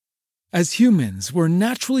As humans, we're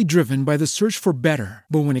naturally driven by the search for better.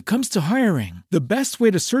 But when it comes to hiring, the best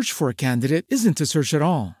way to search for a candidate isn't to search at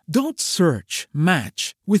all. Don't search,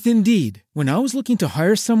 match with Indeed. When I was looking to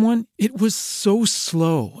hire someone, it was so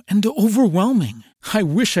slow and overwhelming. I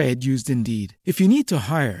wish I had used Indeed. If you need to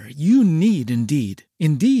hire, you need Indeed.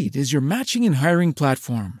 Indeed is your matching and hiring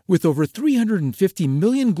platform with over 350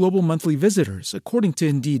 million global monthly visitors, according to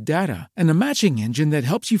Indeed data, and a matching engine that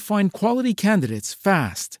helps you find quality candidates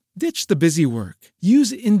fast. Ditch the busy work.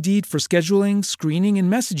 Use Indeed for scheduling, screening,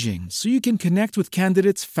 and messaging so you can connect with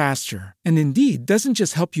candidates faster. And Indeed doesn't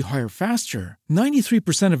just help you hire faster.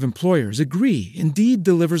 93% of employers agree Indeed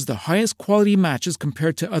delivers the highest quality matches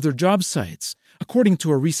compared to other job sites, according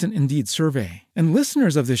to a recent Indeed survey. And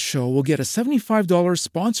listeners of this show will get a $75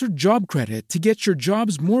 sponsored job credit to get your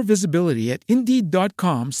jobs more visibility at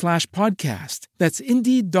Indeed.com/podcast. That's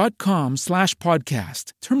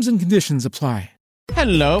Indeed.com/podcast. Terms and conditions apply.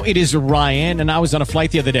 Hello, it is Ryan, and I was on a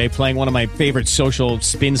flight the other day playing one of my favorite social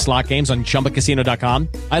spin slot games on ChumbaCasino.com.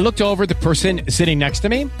 I looked over at the person sitting next to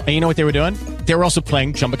me, and you know what they were doing? They were also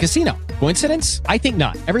playing Chumba Casino. Coincidence? I think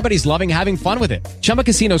not. Everybody's loving having fun with it. Chumba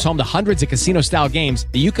Casino is home to hundreds of casino-style games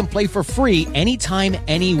that you can play for free anytime,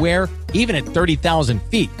 anywhere, even at 30,000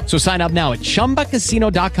 feet. So sign up now at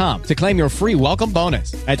ChumbaCasino.com to claim your free welcome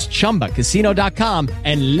bonus. That's ChumbaCasino.com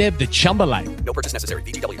and live the Chumba life. No purchase necessary.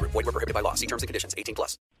 VGW. Void where prohibited by law. See terms and conditions.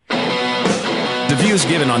 18+. The views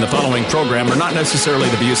given on the following program are not necessarily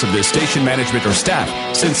the views of this station management or staff.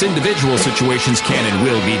 Since individual situations can and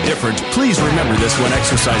will be different, please remember this when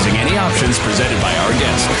exercising any options presented by our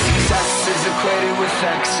guests. Success is equated with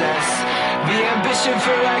excess. The ambition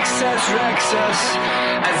for excess wrecks us.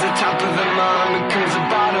 As the top of the mountain becomes the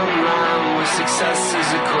bottom line, where success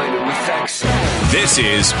is equated with excess. This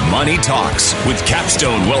is Money Talks with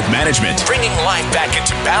Capstone Wealth Management, Bringing life back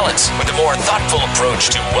into balance with a more thoughtful approach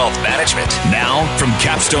to wealth management. Now, from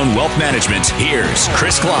Capstone Wealth Management, here's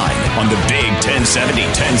Chris Klein on the Big 1070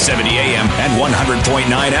 AM and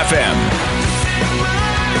 100.9 FM.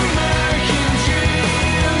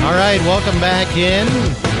 All right, welcome back in.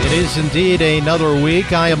 It is indeed another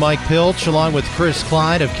week. I am Mike Pilch, along with Chris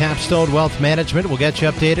Klein of Capstone Wealth Management. We'll get you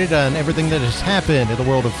updated on everything that has happened in the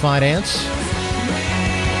world of finance.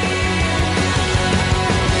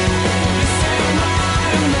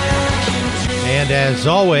 And as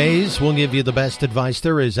always, we'll give you the best advice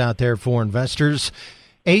there is out there for investors.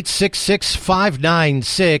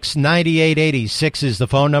 866-596-9886 is the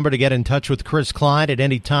phone number to get in touch with Chris Klein at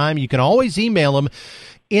any time. You can always email him,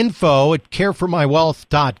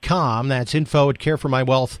 info@careformywealth.com. That's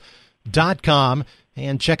info@careformywealth.com.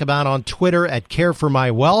 And check him out on Twitter at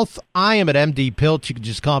careformywealth. I am at MD Pilch. You can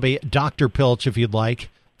just call me Dr. Pilch if you'd like.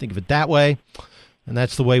 Think of it that way. And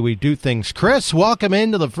that's the way we do things. Chris, welcome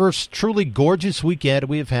into the first truly gorgeous weekend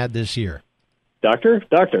we have had this year. Doctor.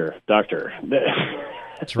 That's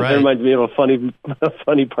right. That reminds me of a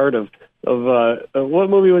funny part of what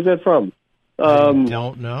movie was that from? I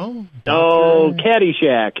don't know. Oh,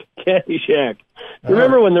 Caddyshack.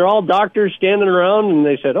 Remember when they're all doctors standing around and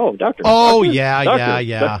they said, "Oh, doctor." Oh, doctor, yeah, doctor.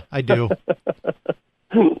 yeah, I do.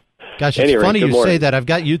 Gosh, it's Anyway, funny you good morning. say that. I've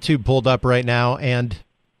got YouTube pulled up right now, and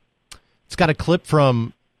it's got a clip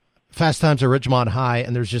from Fast Times at Ridgemont High,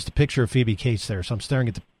 and there's just a picture of Phoebe Cates there. So I'm staring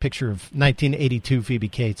at the picture of 1982 Phoebe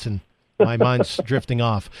Cates, and my mind's drifting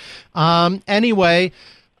off. Anyway,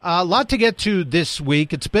 a lot to get to this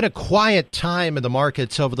week. It's been a quiet time in the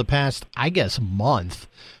markets over the past, I guess, month,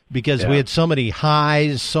 because we had so many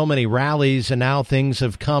highs, so many rallies, and now things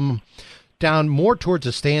have come down more towards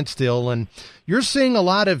a standstill. And you're seeing a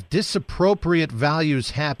lot of disappropriate values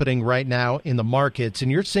happening right now in the markets,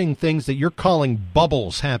 and you're seeing things that you're calling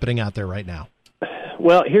bubbles happening out there right now.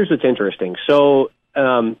 Well, here's what's interesting. So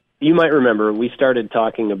you might remember we started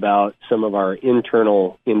talking about some of our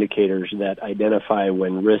internal indicators that identify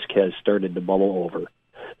when risk has started to bubble over.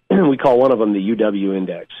 We call one of them the UW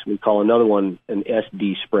index. We call another one an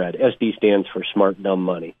SD spread. SD stands for smart, dumb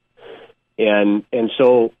money. And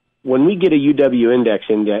so when we get a UW index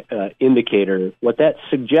indicator, what that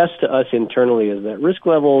suggests to us internally is that risk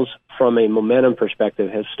levels from a momentum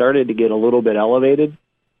perspective have started to get a little bit elevated,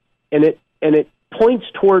 and it points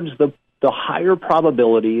towards the higher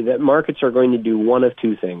probability that markets are going to do one of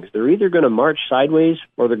two things. They're either going to march sideways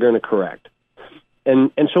or they're going to correct.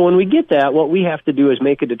 And so when we get that, what we have to do is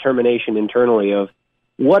make a determination internally of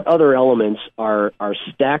what other elements are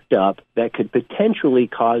stacked up that could potentially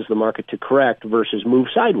cause the market to correct versus move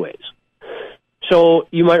sideways. So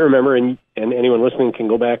you might remember, and anyone listening can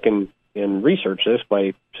go back and research this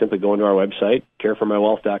by simply going to our website,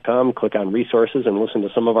 careformywealth.com, click on resources, and listen to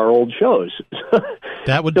some of our old shows.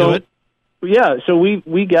 That would do it. Yeah, so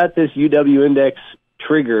we got this UW index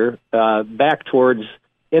trigger back towards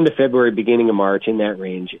end of February, beginning of March, in that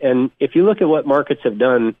range. And if you look at what markets have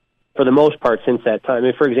done for the most part since that time, I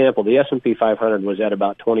mean, for example, the S&P 500 was at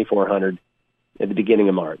about 2,400 at the beginning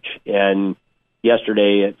of March, and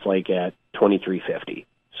yesterday it's like at 2,350.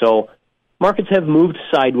 So markets have moved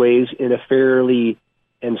sideways in a fairly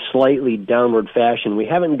and slightly downward fashion. We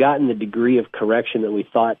haven't gotten the degree of correction that we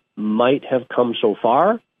thought might have come so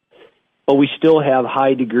far, but we still have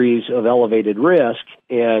high degrees of elevated risk,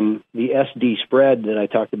 and the SD spread that I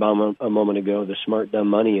talked about a moment ago, the smart dumb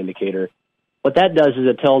money indicator, what that does is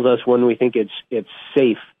it tells us when we think it's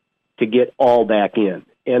safe to get all back in.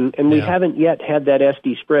 And we haven't yet had that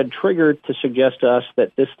SD spread triggered to suggest to us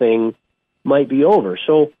that this thing might be over.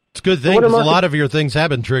 So it's a good thing because a lot of your things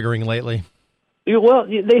have been triggering lately. Well,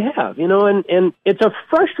 they have, and it's a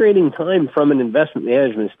frustrating time from an investment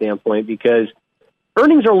management standpoint because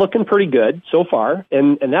earnings are looking pretty good so far,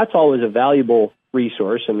 and that's always a valuable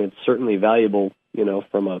resource, and it's certainly valuable,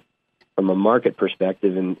 from a market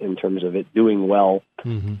perspective in terms of it doing well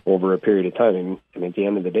over a period of time. And at the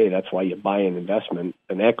end of the day, that's why you buy an investment,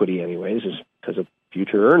 an equity anyways, is because of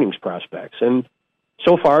future earnings prospects. And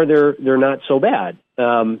so far, they're not so bad.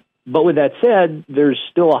 But with that said, there's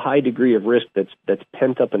still a high degree of risk that's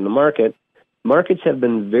pent up in the market. Markets have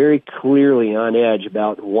been very clearly on edge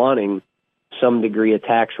about wanting some degree of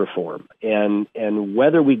tax reform. And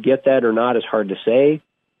whether we get that or not is hard to say.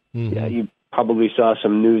 Yeah, you probably saw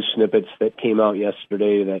some news snippets that came out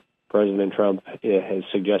yesterday that President Trump has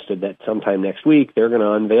suggested that sometime next week they're going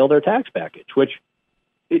to unveil their tax package, which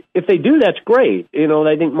if they do, that's great.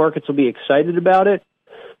 I think markets will be excited about it.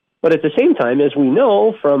 But at the same time, as we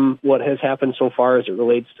know from what has happened so far as it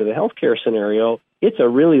relates to the healthcare scenario, it's a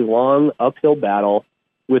really long uphill battle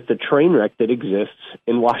with the train wreck that exists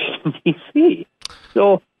in Washington, D.C.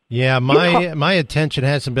 So, yeah, my attention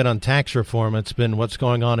hasn't been on tax reform. It's been what's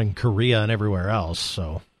going on in Korea and everywhere else.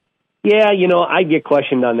 So, yeah, I get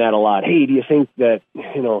questioned on that a lot. Hey, do you think that,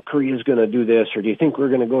 Korea's going to do this, or do you think we're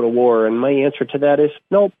going to go to war? And my answer to that is,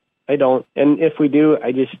 nope, I don't. And if we do,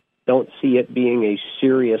 I just don't see it being a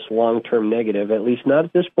serious long-term negative, at least not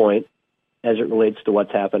at this point, as it relates to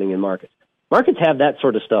what's happening in markets. Markets have that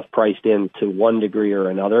sort of stuff priced in to one degree or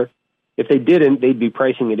another. If they didn't, they'd be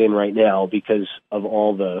pricing it in right now because of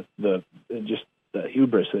all the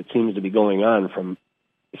hubris that seems to be going on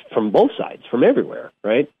from both sides, from everywhere,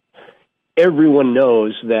 right? Everyone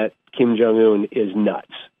knows that Kim Jong-un is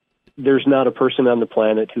nuts. There's not a person on the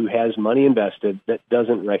planet who has money invested that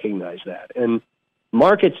doesn't recognize that. And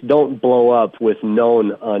markets don't blow up with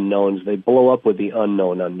known unknowns. They blow up with the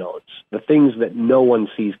unknown unknowns, the things that no one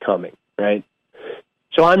sees coming, right?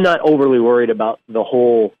 So I'm not overly worried about the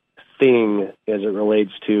whole thing as it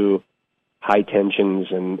relates to high tensions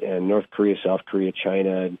and North Korea, South Korea,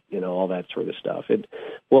 China, all that sort of stuff.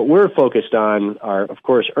 What we're focused on are, of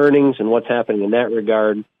course, earnings and what's happening in that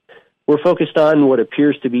regard. We're focused on what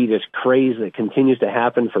appears to be this craze that continues to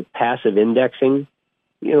happen for passive indexing.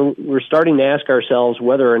 We're starting to ask ourselves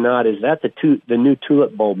whether or not is that the new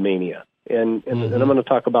tulip bulb mania, and I'm going to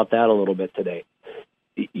talk about that a little bit today.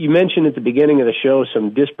 You mentioned at the beginning of the show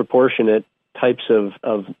some disproportionate types of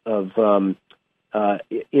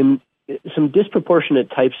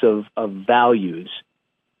values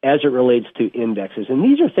as it relates to indexes, and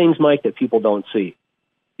these are things, Mike, that people don't see.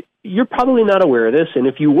 You're probably not aware of this, and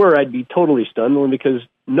if you were, I'd be totally stunned, only because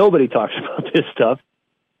nobody talks about this stuff.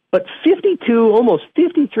 But 52, almost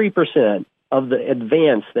 53% of the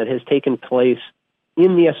advance that has taken place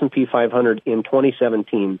in the S&P 500 in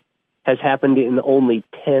 2017 has happened in only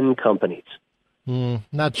 10 companies.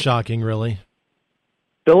 Not shocking, really.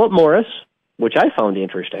 Philip Morris, which I found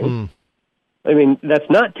interesting. I mean, that's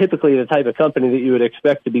not typically the type of company that you would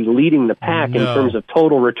expect to be leading the pack in terms of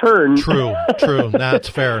total return. True. That's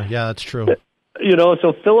fair. Yeah, that's true.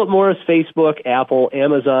 So Philip Morris, Facebook, Apple,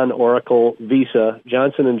 Amazon, Oracle, Visa,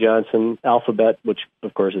 Johnson & Johnson, Alphabet, which,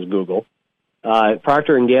 of course, is Google,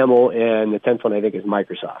 Procter & Gamble, and the 10th one, I think, is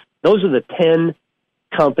Microsoft. Those are the 10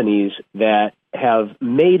 companies that have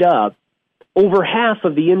made up over half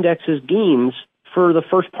of the index's gains for the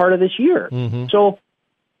first part of this year. So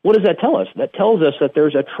what does that tell us? That tells us that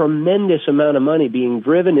there's a tremendous amount of money being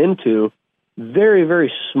driven into very,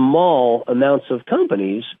 very small amounts of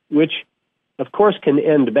companies, which, of course, can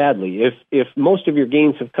end badly. If most of your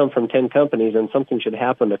gains have come from 10 companies and something should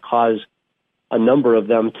happen to cause a number of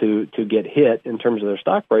them to get hit in terms of their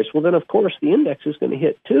stock price, well, then, of course, the index is going to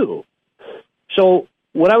hit too. So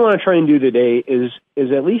what I want to try and do today is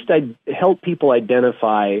at least help people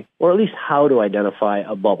identify, or at least how to identify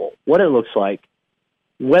a bubble, what it looks like,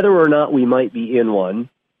 whether or not we might be in one,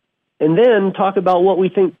 and then talk about what we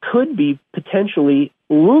think could be potentially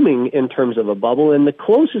looming in terms of a bubble. And the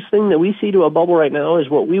closest thing that we see to a bubble right now is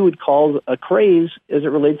what we would call a craze as it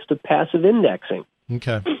relates to passive indexing.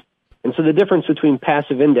 Okay. And so the difference between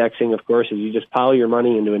passive indexing, of course, is you just pile your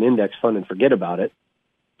money into an index fund and forget about it,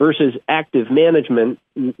 versus active management,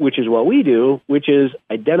 which is what we do, which is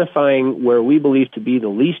identifying where we believe to be the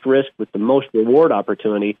least risk with the most reward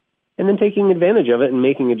opportunity, and then taking advantage of it and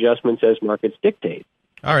making adjustments as markets dictate.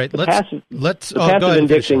 All right, passive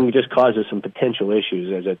indexing just causes some potential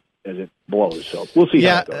issues as it blows. So we'll see.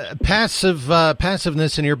 Yeah, how it goes.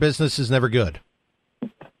 Passiveness in your business is never good.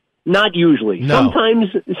 Not usually. No.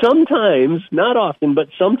 Sometimes, not often, but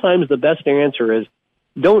sometimes the best answer is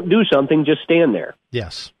don't do something, just stand there.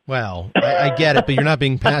 Yes. Well, I get it, but you're not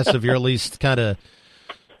being passive. You're at least kind of,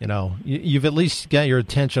 you've at least got your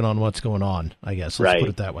attention on what's going on, I guess. Let's put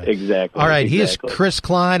it that way. Exactly. All right. Exactly. He is Chris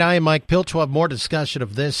Klein. I am Mike Pilch. We'll have more discussion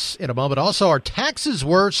of this in a moment. Also, are taxes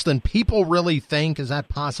worse than people really think? Is that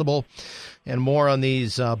possible? And more on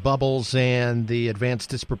these bubbles and the advanced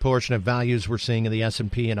disproportionate values we're seeing in the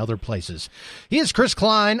S&P and other places. He is Chris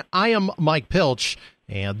Klein. I am Mike Pilch.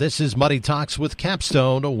 And this is Money Talks with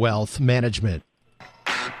Capstone Wealth Management.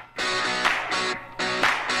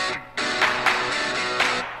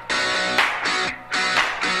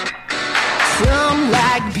 Some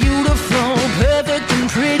like beautiful, perfect and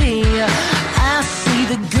pretty. I see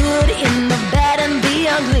the good in the bad and the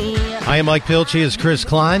ugly. I am Mike Pilch. He is Chris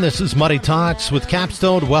Klein. This is Money Talks with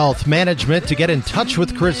Capstone Wealth Management. To get in touch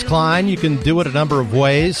with Chris Klein, you can do it a number of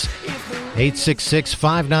ways.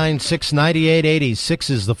 866-596-9886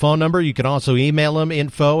 is the phone number. You can also email him,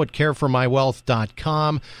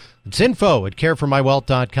 info@careformywealth.com. It's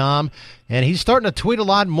info@careformywealth.com. And he's starting to tweet a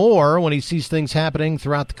lot more when he sees things happening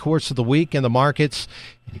throughout the course of the week in the markets.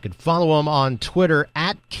 You can follow him on Twitter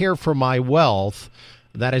 @careformywealth.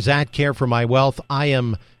 That is @careformywealth. I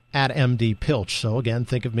am @MD Pilch. So again,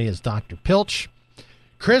 think of me as Dr. Pilch.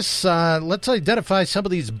 Chris, let's identify some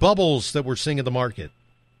of these bubbles that we're seeing in the market.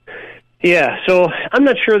 Yeah, so I'm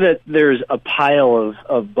not sure that there's a pile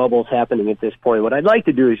of bubbles happening at this point. What I'd like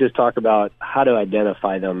to do is just talk about how to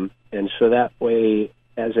identify them. And so that way,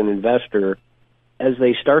 as an investor, as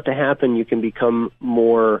they start to happen, you can become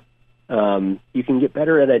more, you can get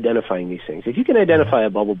better at identifying these things. If you can identify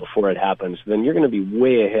a bubble before it happens, then you're going to be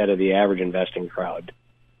way ahead of the average investing crowd.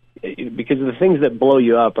 Because the things that blow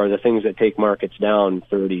you up are the things that take markets down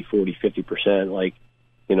 30, 40, 50%, like,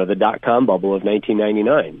 the dot-com bubble of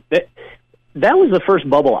 1999. That was the first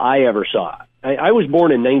bubble I ever saw. I was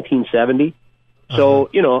born in 1970, so,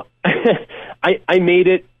 I made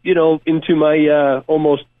it, into my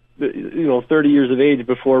almost, 30 years of age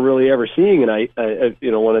before really ever seeing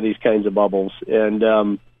one of these kinds of bubbles. And,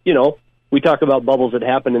 we talk about bubbles that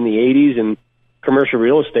happened in the 80s, and commercial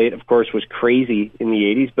real estate, of course, was crazy in the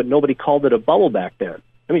 80s, but nobody called it a bubble back then.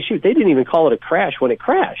 I mean, shoot, they didn't even call it a crash when it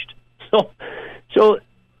crashed. So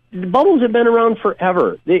the bubbles have been around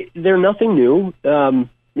forever. They're nothing new.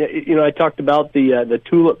 I talked about the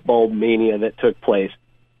tulip bulb mania that took place.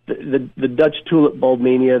 The Dutch tulip bulb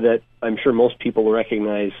mania that I'm sure most people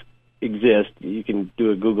recognize exists. You can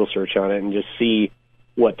do a Google search on it and just see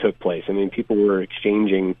what took place. I mean, people were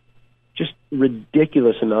exchanging just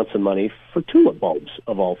ridiculous amounts of money for tulip bulbs,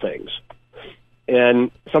 of all things. And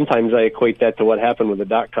sometimes I equate that to what happened with the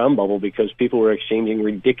dot-com bubble, because people were exchanging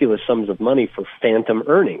ridiculous sums of money for phantom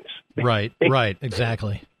earnings. Right,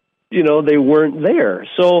 exactly. They weren't there.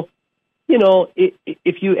 So,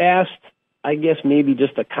 if you asked, I guess maybe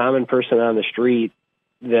just a common person on the street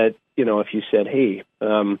that, if you said, hey,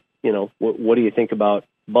 what do you think about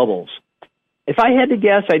bubbles? If I had to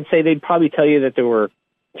guess, I'd say they'd probably tell you that there were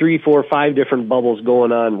 3, 4, 5 different bubbles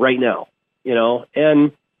going on right now,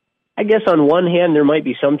 and I guess on one hand, there might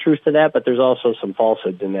be some truth to that, but there's also some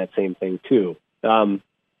falsehoods in that same thing, too. The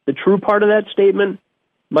true part of that statement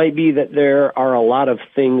might be that there are a lot of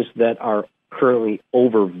things that are currently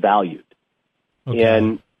overvalued. Okay.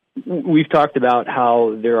 And we've talked about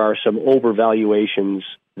how there are some overvaluations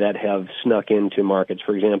that have snuck into markets.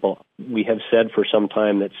 For example, we have said for some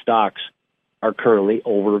time that stocks are currently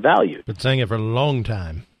overvalued. Been saying it for a long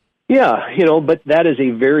time. Yeah, but that is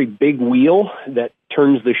a very big wheel that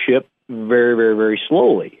turns the ship very, very, very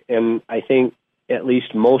slowly. And I think at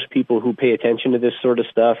least most people who pay attention to this sort of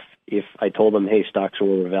stuff, if I told them, hey, stocks are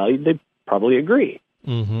overvalued, they'd probably agree.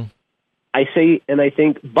 Mm-hmm. I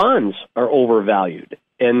think bonds are overvalued.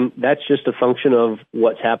 And that's just a function of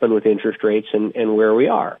what's happened with interest rates and where we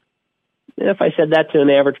are. And if I said that to an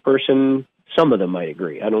average person, some of them might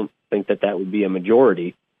agree. I don't think that would be a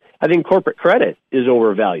majority. I think corporate credit is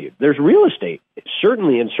overvalued. There's real estate,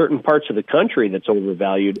 certainly in certain parts of the country, that's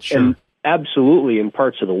overvalued, Sure. and absolutely in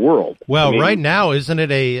parts of the world. Well, I mean, right now, isn't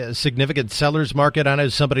it a significant seller's market? I know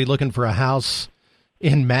somebody looking for a house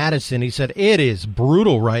in Madison. He said it is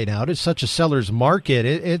brutal right now. It is such a seller's market.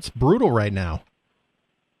 It's brutal right now.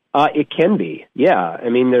 It can be, yeah. I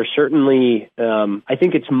mean, there's certainly, I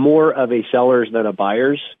think it's more of a seller's than a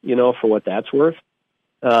buyer's, for what that's worth.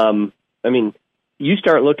 I mean, you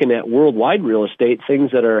start looking at worldwide real estate,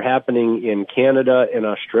 things that are happening in Canada and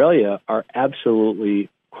Australia are absolutely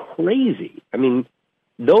crazy. I mean,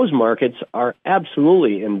 those markets are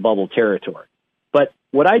absolutely in bubble territory. But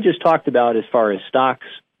what I just talked about as far as stocks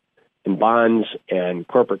and bonds and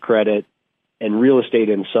corporate credit and real estate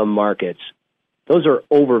in some markets, those are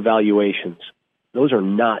overvaluations. Those are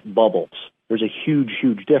not bubbles. There's a huge,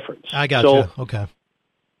 huge difference. I got you. Okay.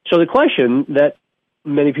 So the question that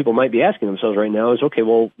many people might be asking themselves right now is, okay,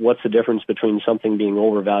 well, what's the difference between something being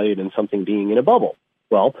overvalued and something being in a bubble?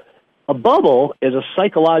 Well, a bubble is a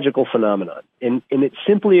psychological phenomenon, and it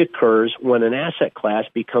simply occurs when an asset class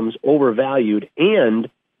becomes overvalued and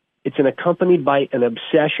it's accompanied by an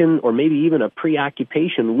obsession or maybe even a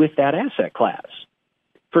preoccupation with that asset class.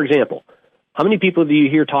 For example, how many people do you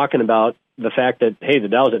hear talking about the fact that, hey, the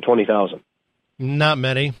Dow's at 20,000? Not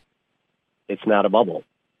many. It's not a bubble.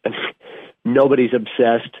 Nobody's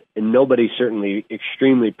obsessed, and nobody's certainly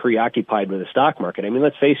extremely preoccupied with the stock market. I mean,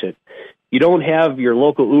 let's face it. You don't have your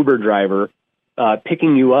local Uber driver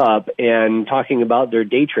picking you up and talking about their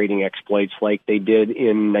day trading exploits like they did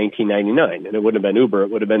in 1999. And it wouldn't have been Uber. It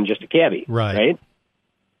would have been just a cabbie, right?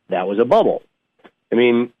 That was a bubble. I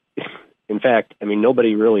mean, in fact,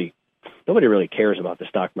 nobody really cares about the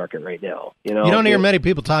stock market right now. You don't hear many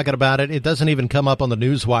people talking about it. It doesn't even come up on the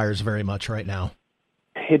news wires very much right now.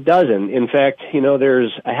 It doesn't. In fact,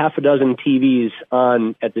 there's a half a dozen TVs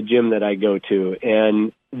on at the gym that I go to,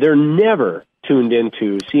 and they're never tuned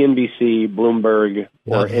into CNBC, Bloomberg,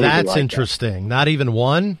 or anything that's like interesting. That. Not even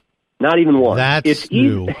one? Not even one. That's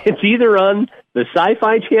new. It's either on the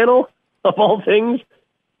Sci-Fi Channel, of all things.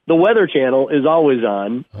 The Weather Channel is always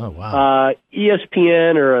on. Oh, wow.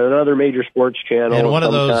 ESPN or another major sports channel. And one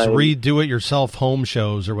of those do-it-yourself home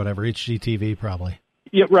shows or whatever, HGTV probably.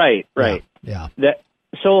 Yeah, right. Yeah.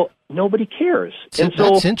 So nobody cares. And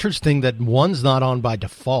that's interesting that one's not on by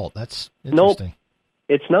default. That's interesting. Nope,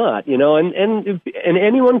 it's not, and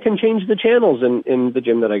anyone can change the channels in the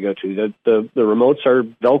gym that I go to. The remotes are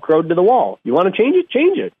Velcroed to the wall. You want to change it?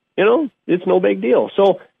 Change it. It's no big deal.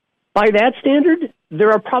 So by that standard,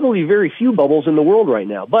 there are probably very few bubbles in the world right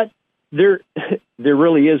now, but there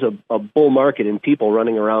really is a bull market in people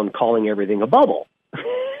running around calling everything a bubble.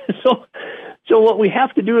 So what we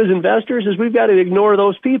have to do as investors is we've got to ignore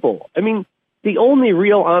those people. I mean, the only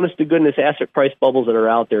real honest-to-goodness asset price bubbles that are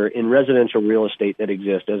out there in residential real estate that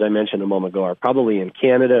exist, as I mentioned a moment ago, are probably in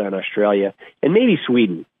Canada and Australia and maybe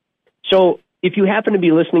Sweden. So if you happen to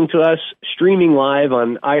be listening to us streaming live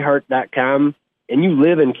on iHeart.com and you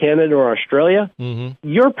live in Canada or Australia,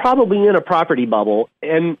 you're probably in a property bubble,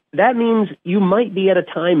 and that means you might be at a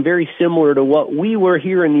time very similar to what we were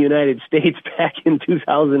here in the United States back in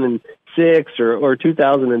 2006 or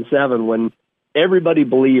 2007 when everybody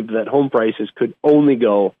believed that home prices could only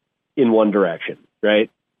go in one direction, right?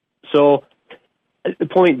 So the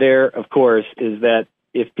point there, of course, is that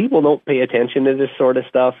if people don't pay attention to this sort of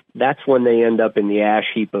stuff, that's when they end up in the ash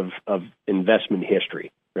heap of investment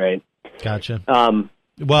history, right? Gotcha.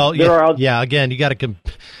 Well, again, you got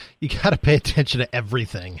to pay attention to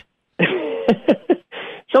everything.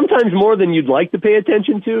 Sometimes more than you'd like to pay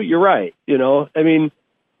attention to. You're right.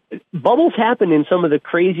 Bubbles happen in some of the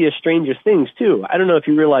craziest, strangest things too. I don't know if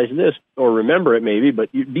you realize this or remember it maybe, but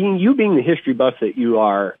you being the history buff that you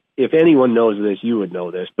are, if anyone knows this, you would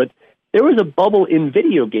know this. But there was a bubble in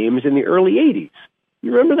video games in the early 80s.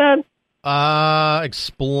 You remember that?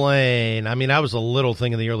 Explain. I was a little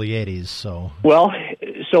thing in the early 80s, so. Well,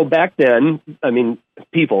 so back then,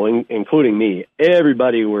 people, including me,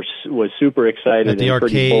 everybody was super excited. At the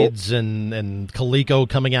arcades and Coleco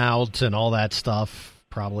coming out and all that stuff.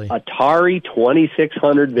 Probably Atari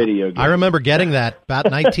 2600 video game. I remember getting that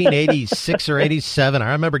about 1986 or 87.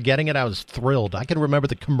 I remember getting it. I was thrilled. I can remember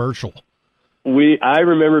the commercial. I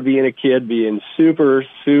remember being a kid being super,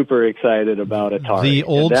 super excited about Atari. The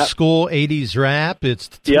old school 80s rap. It's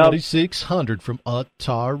 2600 from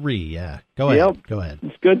Atari. Yeah. Go ahead.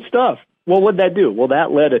 It's good stuff. Well, what'd that do? Well,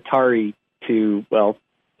 that led Atari to,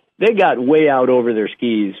 they got way out over their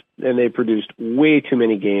skis, and they produced way too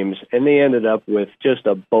many games, and they ended up with just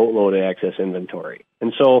a boatload of excess inventory.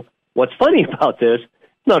 And so what's funny about this,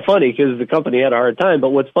 it's not funny because the company had a hard time, but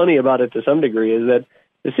what's funny about it to some degree is that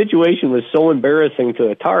the situation was so embarrassing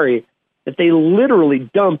to Atari that they literally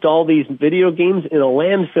dumped all these video games in a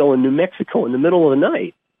landfill in New Mexico in the middle of the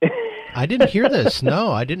night. I didn't hear this.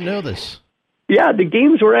 No, I didn't know this. Yeah, the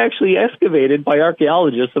games were actually excavated by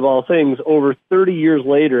archaeologists, of all things, over 30 years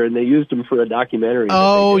later, and they used them for a documentary.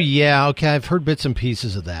 Oh, yeah. Okay, I've heard bits and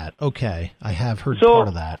pieces of that. Okay, I have heard part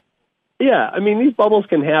of that. Yeah, I mean, these bubbles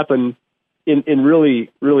can happen in really,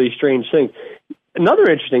 really strange things. Another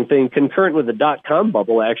interesting thing, concurrent with the dot-com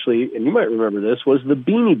bubble, actually, and you might remember this, was the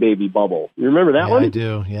Beanie Baby bubble. You remember that one? I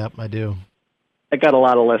do. Yep, I do. It got a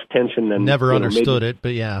lot of less tension than... Never understood it,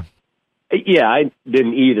 but yeah. Yeah, I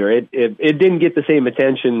didn't either. It didn't get the same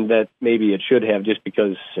attention that maybe it should have just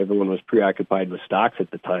because everyone was preoccupied with stocks at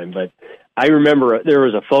the time. But I remember there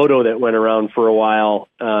was a photo that went around for a while,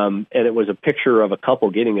 and it was a picture of a couple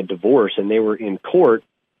getting a divorce, and they were in court,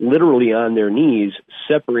 literally on their knees,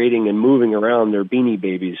 separating and moving around their Beanie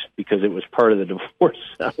Babies because it was part of the divorce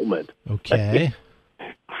settlement. Okay.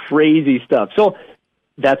 Crazy stuff. So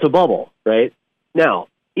that's a bubble, right? Now,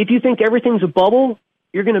 if you think everything's a bubble,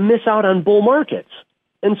 you're going to miss out on bull markets.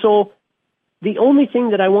 And so the only thing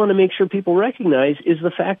that I want to make sure people recognize is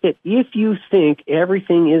the fact that if you think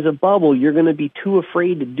everything is a bubble, you're going to be too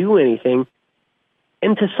afraid to do anything.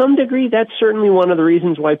 And to some degree, that's certainly one of the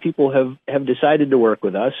reasons why people have decided to work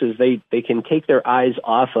with us, is they can take their eyes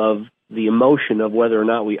off of the emotion of whether or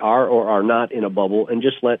not we are or are not in a bubble and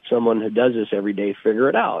just let someone who does this every day figure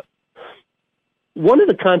it out. One of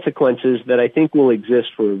the consequences that I think will exist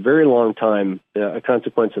for a very long time, a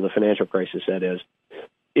consequence of the financial crisis, that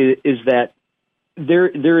is that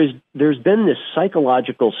there's been this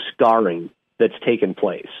psychological scarring that's taken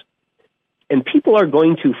place. And people are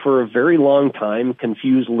going to, for a very long time,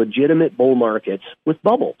 confuse legitimate bull markets with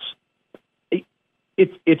bubbles.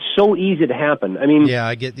 It's so easy to happen. I mean,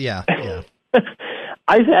 yeah, yeah.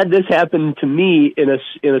 I've had this happen to me in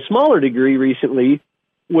a smaller degree recently,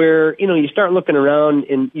 where, you start looking around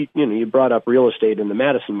and, you brought up real estate in the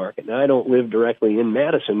Madison market. Now, I don't live directly in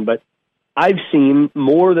Madison, but I've seen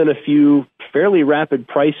more than a few fairly rapid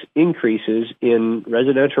price increases in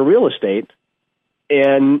residential real estate.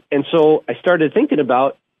 And so I started thinking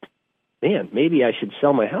about, man, maybe I should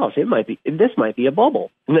sell my house. This might be a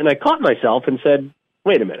bubble. And then I caught myself and said,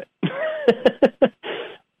 wait a minute.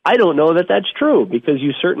 I don't know that that's true, because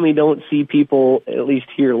you certainly don't see people, at least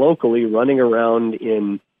here locally, running around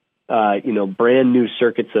in, brand new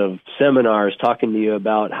circuits of seminars talking to you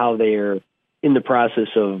about how they're in the process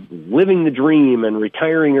of living the dream and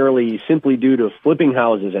retiring early simply due to flipping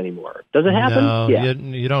houses anymore. Does it happen? No, yeah.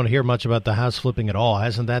 You don't hear much about the house flipping at all.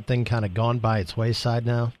 Hasn't that thing kind of gone by its wayside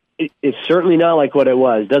now? It's certainly not like what it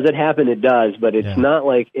was. Does it happen? It does, but it's not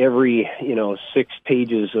like every 6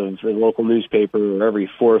 pages of the local newspaper or every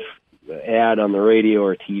fourth ad on the radio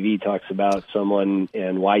or TV talks about someone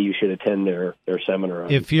and why you should attend their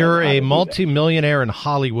seminar. If you're a multimillionaire in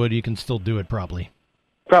Hollywood, you can still do it probably.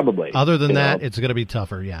 Probably. Other than that, it's going to be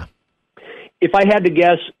tougher, yeah. If I had to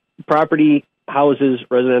guess, property, houses,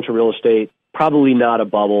 residential real estate, probably not a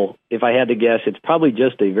bubble. If I had to guess, it's probably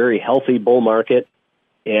just a very healthy bull market.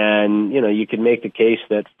 And, you could make the case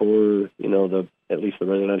that for, at least the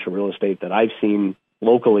residential real estate that I've seen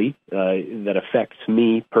locally that affects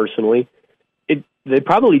me personally, they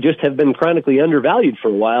probably just have been chronically undervalued for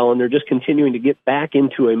a while, and they're just continuing to get back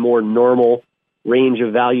into a more normal range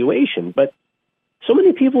of valuation. But so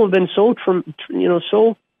many people have been so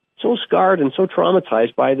scarred and so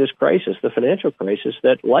traumatized by this crisis, the financial crisis,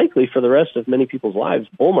 that likely for the rest of many people's lives,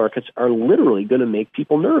 bull markets are literally going to make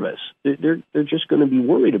people nervous. They're just going to be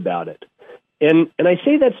worried about it. And I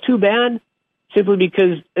say that's too bad simply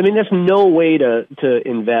because, that's no way to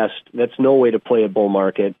invest. That's no way to play a bull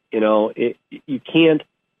market. You can't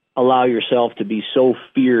allow yourself to be so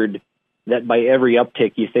feared that by every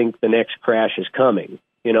uptick you think the next crash is coming,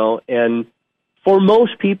 and for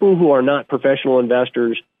most people who are not professional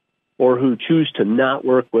investors or who choose to not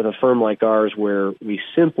work with a firm like ours where we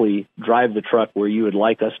simply drive the truck where you would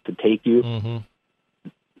like us to take you,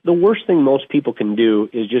 the worst thing most people can do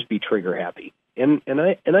is just be trigger happy. And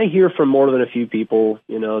I hear from more than a few people,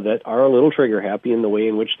 that are a little trigger happy in the way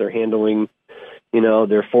in which they're handling,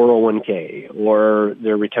 their 401k or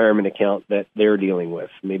their retirement account that they're dealing with,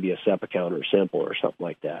 maybe a SEP account or Simple or something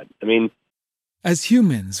like that. As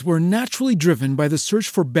humans, we're naturally driven by the search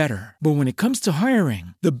for better. But when it comes to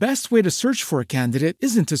hiring, the best way to search for a candidate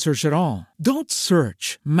isn't to search at all. Don't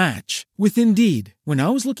search, match with Indeed. When I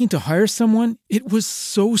was looking to hire someone, it was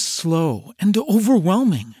so slow and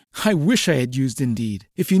overwhelming. I wish I had used Indeed.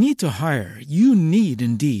 If you need to hire, you need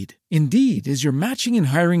Indeed. Indeed is your matching and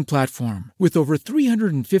hiring platform with over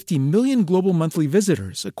 350 million global monthly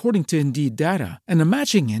visitors, according to Indeed data, and a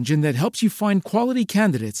matching engine that helps you find quality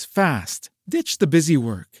candidates fast. Ditch the busy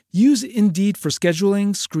work. Use Indeed for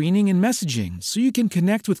scheduling, screening, and messaging so you can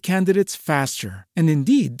connect with candidates faster. And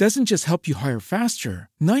Indeed doesn't just help you hire faster.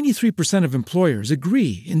 93% of employers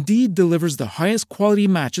agree Indeed delivers the highest quality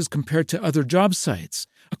matches compared to other job sites,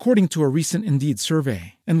 according to a recent Indeed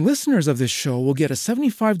survey. And listeners of this show will get a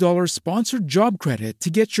 $75 sponsored job credit to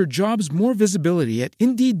get your jobs more visibility at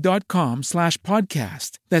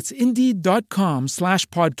Indeed.com/podcast. That's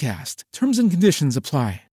Indeed.com/podcast. Terms and conditions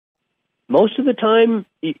apply. Most of the time,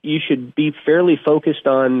 you should be fairly focused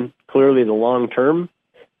on clearly the long term.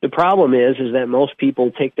 The problem is that most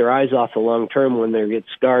people take their eyes off the long term when they get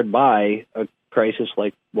scarred by a crisis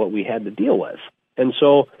like what we had to deal with. And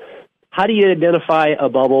so, how do you identify a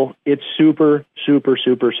bubble? It's super, super,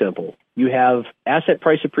 super simple. You have asset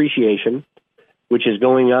price appreciation, which is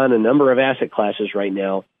going on in a number of asset classes right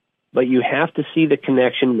now, but you have to see the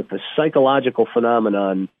connection with the psychological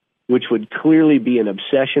phenomenon, which would clearly be an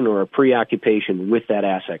obsession or a preoccupation with that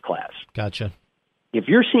asset class. Gotcha. If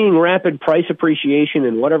you're seeing rapid price appreciation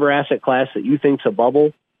in whatever asset class that you think's a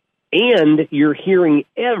bubble, and you're hearing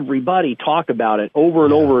everybody talk about it over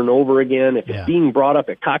and over and over again, if it's being brought up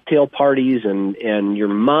at cocktail parties and your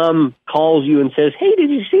mom calls you and says, "Hey, did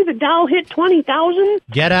you see the Dow hit 20,000?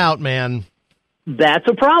 Get out, man. That's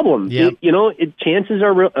a problem. Yep. Chances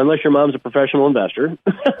are, unless your mom's a professional investor,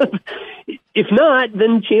 if not,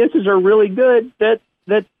 then chances are really good that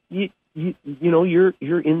you're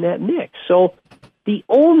in that mix. So the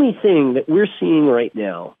only thing that we're seeing right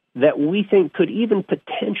now that we think could even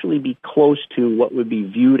potentially be close to what would be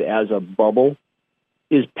viewed as a bubble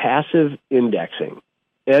is passive indexing.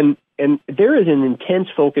 And there is an intense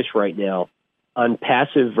focus right now on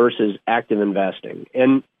passive versus active investing.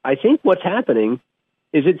 And I think what's happening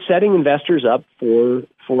is it's setting investors up for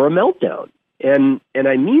a meltdown. And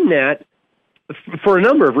I mean that for a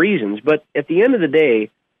number of reasons, but at the end of the day,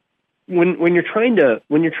 when you're trying to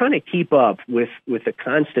keep up with the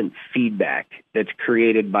constant feedback that's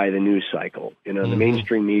created by the news cycle, the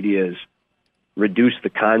mainstream media has reduced the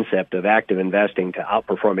concept of active investing to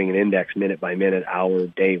outperforming an index minute by minute, hour,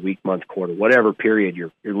 day, week, month, quarter, whatever period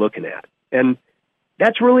you're looking at. And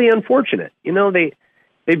that's really unfortunate.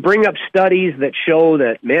 They bring up studies that show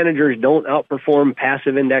that managers don't outperform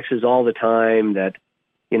passive indexes all the time, that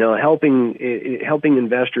helping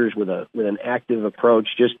investors with an active approach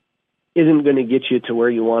just isn't going to get you to where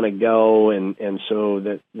you want to go, and so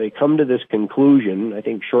that they come to this conclusion, I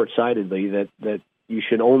think short-sightedly, that you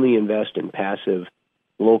should only invest in passive,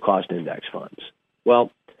 low-cost index funds.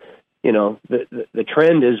 Well, the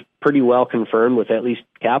trend is pretty well confirmed with at least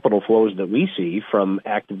capital flows that we see from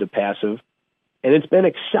active to passive, and it's been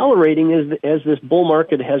accelerating as this bull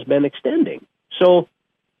market has been extending. So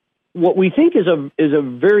what we think is a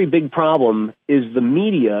very big problem is the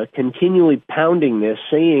media continually pounding this,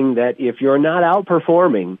 saying that if you're not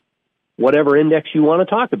outperforming whatever index you want to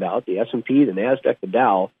talk about, the S&P, the NASDAQ, the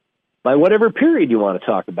Dow, by whatever period you want to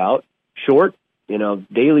talk about, short,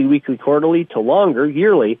 daily, weekly, quarterly, to longer,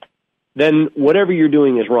 yearly, then whatever you're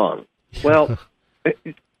doing is wrong. Well,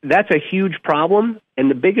 that's a huge problem, and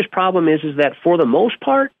the biggest problem is that for the most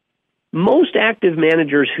part, most active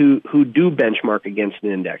managers who do benchmark against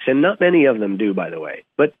an index, and not many of them do, by the way,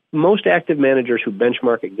 but most active managers who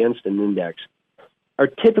benchmark against an index are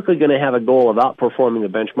typically going to have a goal of outperforming the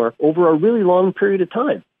benchmark over a really long period of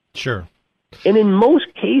time. Sure. And in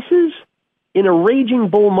most cases, in a raging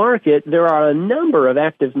bull market, there are a number of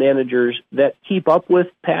active managers that keep up with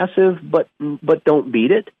passive but don't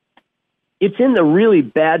beat it. It's in the really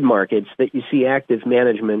bad markets that you see active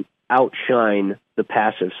management outshine the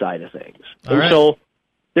passive side of things. So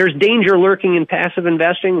there's danger lurking in passive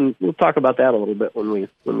investing, and we'll talk about that a little bit when we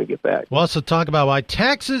get back. We'll also talk about why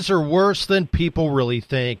taxes are worse than people really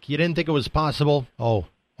think. You didn't think it was possible? Oh,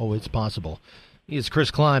 it's possible. He is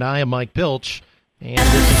Chris Klein. I am Mike Pilch, and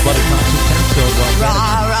this is Buddy Cox's Tax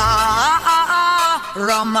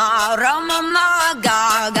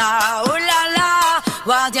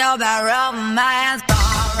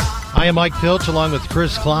I am Mike Pilch, along with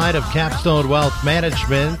Chris Klein of Capstone Wealth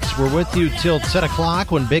Management. We're with you till 10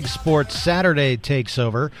 o'clock when Big Sports Saturday takes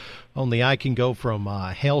over. Only I can go from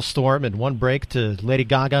Hailstorm in one break to Lady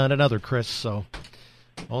Gaga in another, Chris, so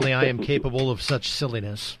only I am capable of such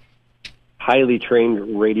silliness. Highly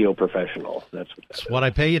trained radio professional. That's what I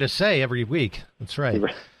pay you to say every week. That's right.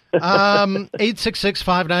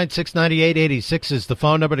 866-596-9886 is the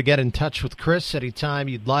phone number to get in touch with Chris anytime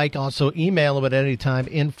you'd like. Also, email him at any time,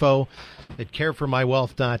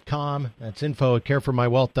 info@careformywealth.com. That's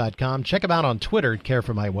info@careformywealth.com. Check him out on Twitter at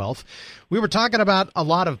careformywealth. We were talking about a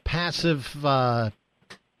lot of passiveness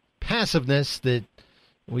that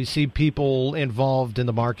we see people involved in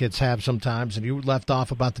the markets have sometimes, and you left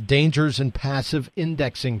off about the dangers in passive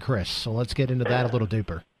indexing, Chris. So let's get into that a little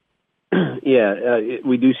deeper. Yeah,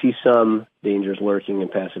 we do see some dangers lurking in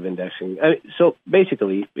passive indexing. So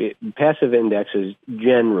basically, passive indexes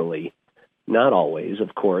generally, not always,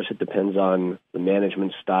 of course, it depends on the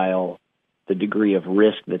management style, the degree of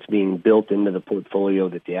risk that's being built into the portfolio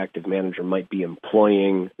that the active manager might be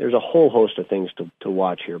employing. There's a whole host of things to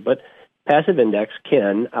watch here. But passive index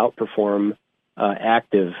can outperform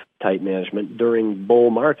active type management during bull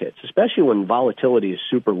markets, especially when volatility is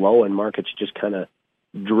super low and markets just kind of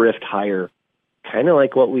drift higher, kind of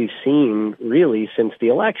like what we've seen really since the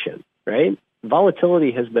election, right?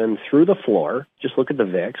 Volatility has been through the floor. Just look at the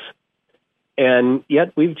VIX. And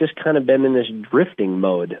yet we've just kind of been in this drifting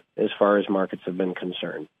mode as far as markets have been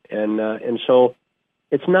concerned. And so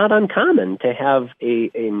it's not uncommon to have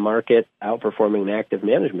a market outperforming an active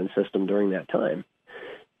management system during that time.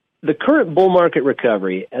 The current bull market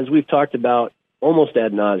recovery, as we've talked about almost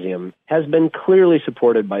ad nauseum, has been clearly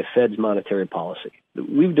supported by Fed's monetary policy.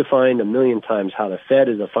 We've defined 1,000,000 times how the Fed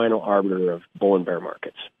is the final arbiter of bull and bear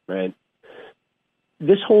markets, right?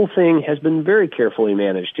 This whole thing has been very carefully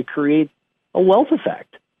managed to create a wealth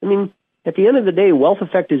effect. I mean, at the end of the day, wealth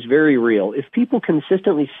effect is very real. If people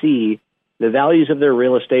consistently see the values of their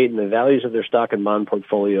real estate and the values of their stock and bond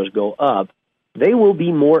portfolios go up, they will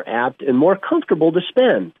be more apt and more comfortable to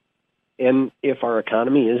spend. And if our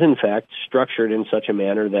economy is, in fact, structured in such a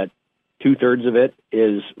manner that 2/3 of it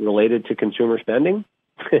is related to consumer spending,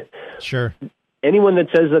 sure, anyone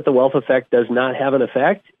that says that the wealth effect does not have an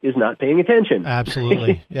effect is not paying attention.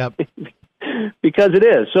 Absolutely, yep. Because it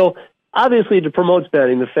is. So, obviously, to promote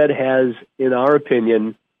spending, the Fed has, in our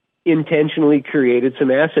opinion, intentionally created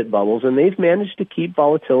some asset bubbles, and they've managed to keep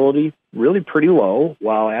volatility really pretty low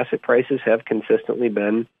while asset prices have consistently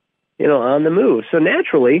been, on the move. So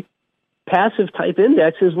naturally, passive type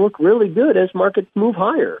indexes look really good as markets move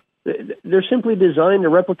higher. They're simply designed to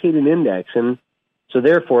replicate an index, and so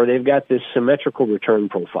therefore they've got this symmetrical return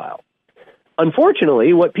profile.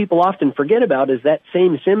 Unfortunately, what people often forget about is that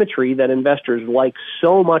same symmetry that investors like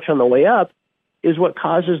so much on the way up is what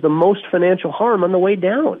causes the most financial harm on the way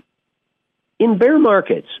down. In bear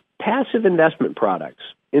markets, passive investment products,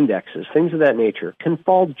 indexes, things of that nature, can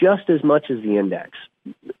fall just as much as the index.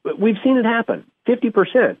 We've seen it happen,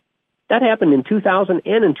 50%. That happened in 2000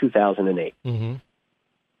 and in 2008. Mm-hmm.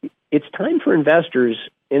 It's time for investors,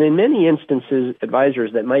 and in many instances,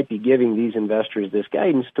 advisors that might be giving these investors this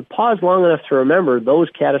guidance, to pause long enough to remember those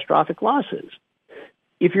catastrophic losses.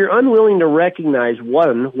 If you're unwilling to recognize,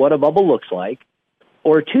 one, what a bubble looks like,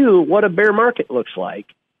 or two, what a bear market looks like,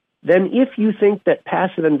 then if you think that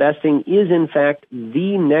passive investing is, in fact,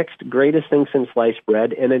 the next greatest thing since sliced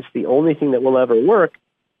bread, and it's the only thing that will ever work,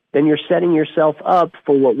 then you're setting yourself up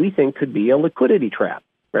for what we think could be a liquidity trap,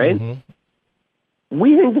 right? Mm-hmm.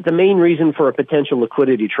 We think that the main reason for a potential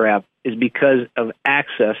liquidity trap is because of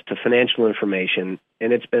access to financial information,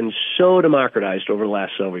 and it's been so democratized over the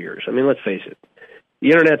last several years. I mean, let's face it.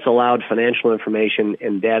 The Internet's allowed financial information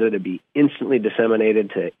and data to be instantly disseminated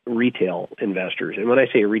to retail investors. And when I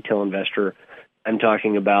say a retail investor, I'm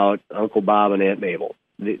talking about Uncle Bob and Aunt Mabel,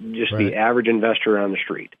 the average investor on the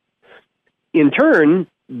street. In turn,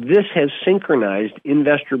 this has synchronized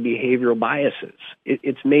investor behavioral biases.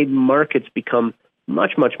 It's made markets become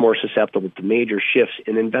much, much more susceptible to major shifts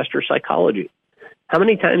in investor psychology. How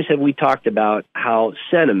many times have we talked about how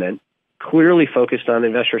sentiment, clearly focused on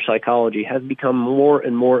investor psychology, has become more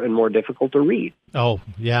and more and more difficult to read? Oh,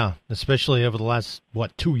 yeah, especially over the last,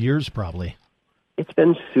 2 years probably. It's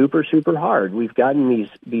been super, super hard. We've gotten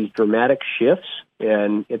these dramatic shifts,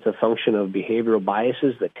 and it's a function of behavioral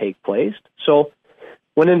biases that take place. So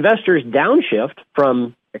when investors downshift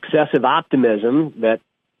from excessive optimism that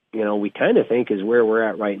we kind of think is where we're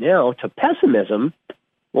at right now, to pessimism,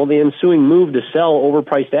 well, the ensuing move to sell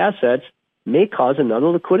overpriced assets may cause another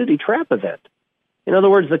liquidity trap event. In other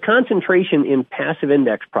words, the concentration in passive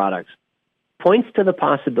index products points to the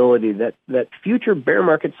possibility that future bear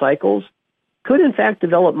market cycles could in fact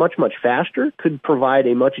develop much, much faster, could provide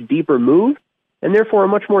a much deeper move, and therefore a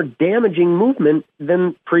much more damaging movement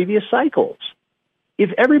than previous cycles. If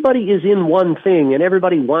everybody is in one thing and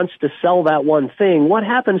everybody wants to sell that one thing, what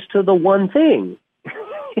happens to the one thing?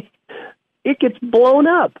 It gets blown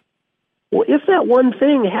up. Well, if that one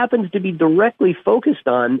thing happens to be directly focused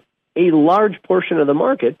on a large portion of the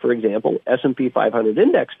market, for example, S&P 500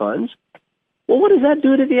 index funds, well, what does that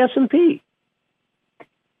do to the S&P?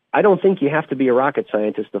 I don't think you have to be a rocket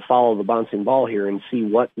scientist to follow the bouncing ball here and see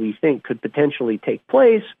what we think could potentially take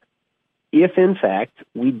place if, in fact,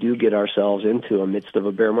 we do get ourselves into a midst of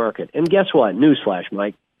a bear market. And guess what? Newsflash,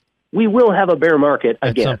 Mike. We will have a bear market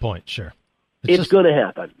again. At some point, sure. It's going to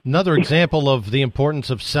happen. Another example of the importance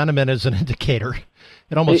of sentiment as an indicator.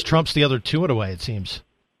 It almost trumps the other two in a way, it seems.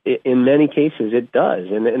 In many cases, it does.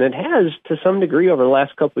 And it has, to some degree, over the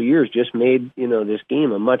last couple of years, just made this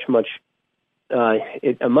game a much more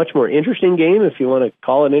interesting game, if you want to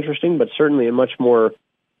call it interesting, but certainly a much more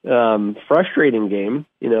frustrating game,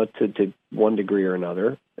 to one degree or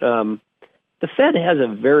another. The Fed has a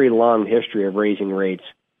very long history of raising rates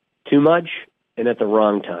too much and at the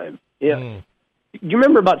wrong time. Yeah. You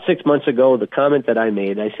remember about 6 months ago, the comment that I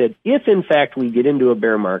made? I said, if in fact we get into a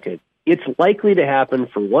bear market, it's likely to happen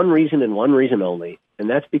for one reason and one reason only, and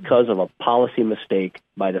that's because of a policy mistake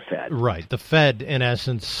by the Fed. Right. The Fed, in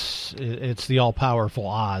essence, it's the all-powerful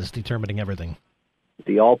Oz determining everything.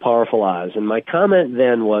 The all-powerful Oz. And my comment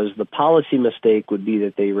then was the policy mistake would be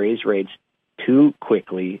that they raise rates too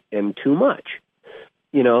quickly and too much.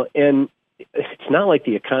 And it's not like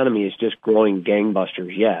the economy is just growing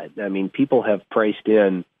gangbusters yet. I mean, people have priced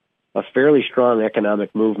in a fairly strong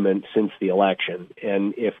economic movement since the election.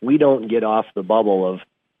 And if we don't get off the bubble of,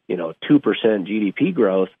 2% GDP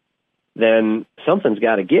growth, then something's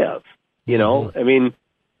got to give. I mean,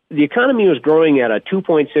 the economy was growing at a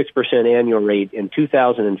 2.6% annual rate in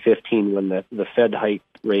 2015 when the Fed hiked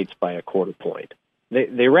rates by a quarter point.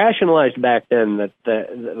 They rationalized back then that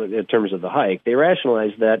in terms of the hike, they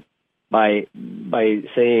rationalized that by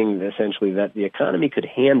saying essentially that the economy could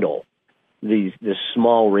handle this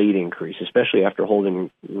small rate increase, especially after holding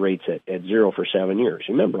rates at zero for 7 years.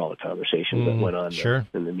 You remember all the conversations that went on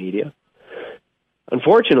in the media?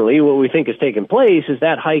 Unfortunately, what we think has taken place is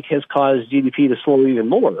that hike has caused GDP to slow even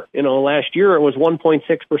more. Last year it was 1.6%,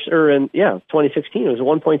 or 2016 it was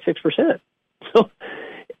 1.6%. So,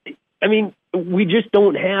 I mean, we just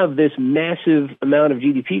don't have this massive amount of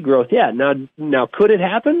GDP growth yet. Now, could it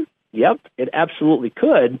happen? Yep, it absolutely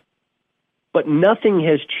could, but nothing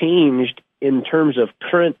has changed in terms of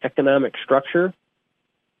current economic structure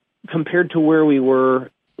compared to where we were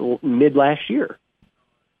mid last year.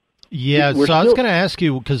 Yeah, I was going to ask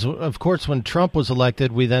you, because, of course, when Trump was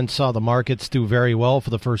elected, we then saw the markets do very well for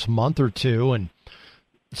the first month or two and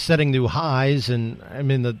setting new highs, and, I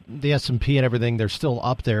mean, the S&P and everything, they're still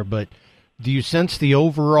up there, but do you sense the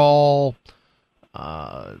overall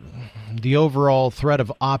threat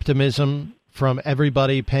of optimism from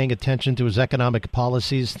everybody paying attention to his economic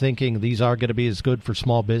policies, thinking these are going to be as good for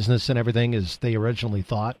small business and everything as they originally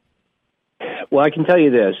thought? Well, I can tell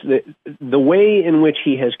you this. The way in which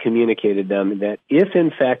he has communicated them, that if in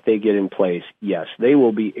fact they get in place, yes, they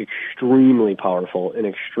will be extremely powerful and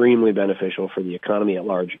extremely beneficial for the economy at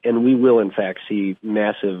large, and we will in fact see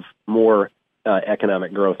massive more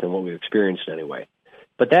economic growth than what we've experienced anyway.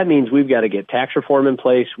 But that means we've got to get tax reform in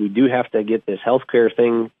place. We do have to get this healthcare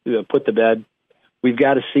thing put to bed. We've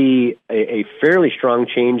got to see a fairly strong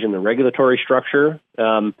change in the regulatory structure.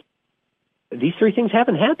 These three things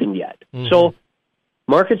haven't happened yet. Mm-hmm. So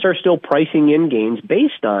markets are still pricing in gains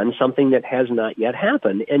based on something that has not yet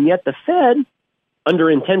happened. And yet the Fed,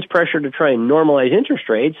 under intense pressure to try and normalize interest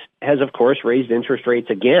rates, has, of course, raised interest rates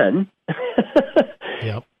again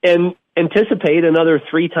yep. and anticipate another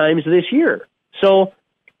 3 times this year. So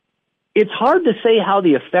it's hard to say how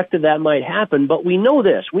the effect of that might happen, but we know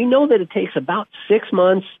this. We know that it takes about 6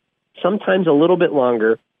 months, sometimes a little bit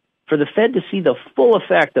longer, for the Fed to see the full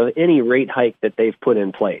effect of any rate hike that they've put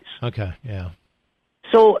in place. Okay, yeah.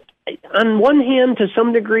 So on one hand, to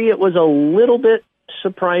some degree, it was a little bit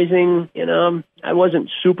surprising. I wasn't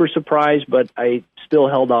super surprised, but I still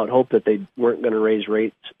held out hope that they weren't going to raise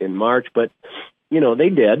rates in March. But, they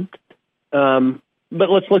did. But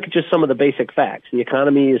let's look at just some of the basic facts. The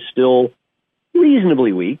economy is still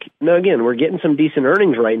reasonably weak. Now, again, we're getting some decent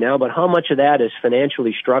earnings right now, but how much of that is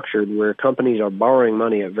financially structured where companies are borrowing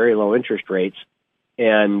money at very low interest rates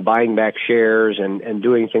and buying back shares and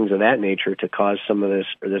doing things of that nature to cause some of this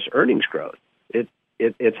earnings growth?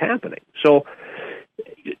 It's happening. So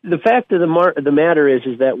the fact of the matter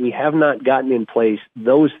is that we have not gotten in place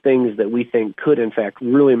those things that we think could, in fact,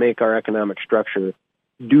 really make our economic structure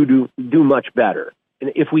do much better.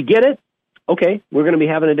 And if we get it, okay, we're going to be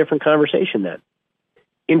having a different conversation then.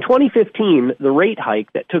 In 2015, the rate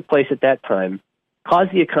hike that took place at that time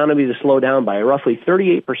caused the economy to slow down by roughly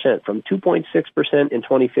 38%, from 2.6% in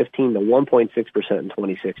 2015 to 1.6% in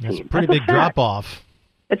 2016. That's a pretty big drop-off.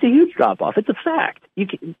 It's a huge drop-off. It's a fact.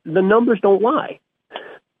 The numbers don't lie.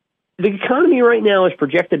 The economy right now is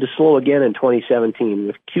projected to slow again in 2017,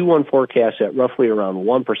 with Q1 forecasts at roughly around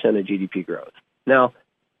 1% of GDP growth. Now,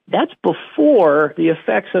 that's before the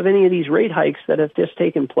effects of any of these rate hikes that have just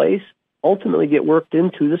taken place ultimately get worked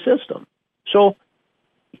into the system. So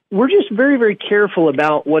we're just very, very careful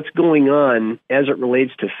about what's going on as it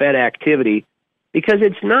relates to Fed activity, because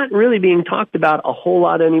it's not really being talked about a whole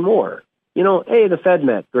lot anymore. Hey, the Fed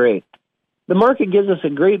met, great. The market gives us a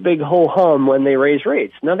great big ho-hum when they raise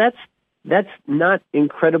rates. Now, that's not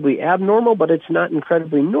incredibly abnormal, but it's not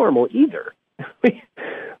incredibly normal either.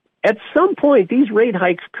 At some point, these rate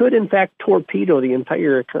hikes could, in fact, torpedo the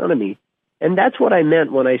entire economy. And that's what I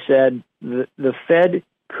meant when I said the Fed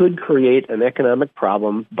could create an economic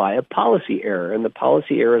problem by a policy error. And the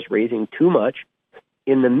policy error is raising too much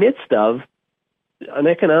in the midst of an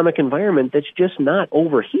economic environment that's just not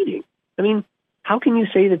overheating. I mean, how can you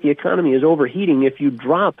say that the economy is overheating if you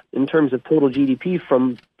drop in terms of total GDP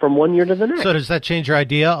from one year to the next? So does that change your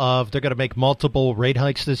idea of they're going to make multiple rate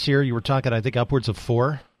hikes this year? You were talking, I think, upwards of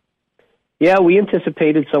 4. Yeah, we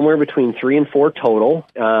anticipated somewhere between 3 and 4 total.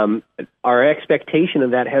 Our expectation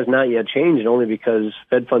of that has not yet changed, only because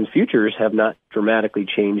Fed funds futures have not dramatically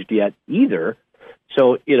changed yet either.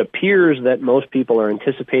 So it appears that most people are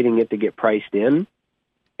anticipating it to get priced in.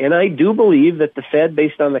 And I do believe that the Fed,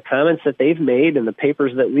 based on the comments that they've made and the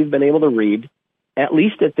papers that we've been able to read, at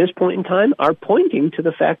least at this point in time, are pointing to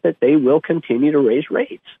the fact that they will continue to raise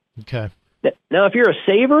rates. Okay. Now, if you're a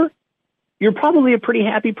saver, you're probably a pretty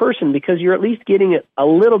happy person, because you're at least getting a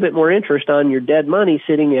little bit more interest on your dead money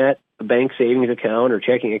sitting at a bank savings account or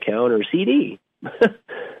checking account or CD.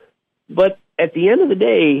 But at the end of the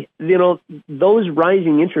day, those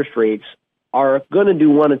rising interest rates are going to do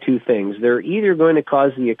one of two things. They're either going to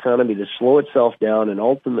cause the economy to slow itself down and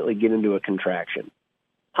ultimately get into a contraction.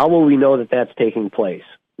 How will we know that that's taking place?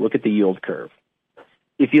 Look at the yield curve.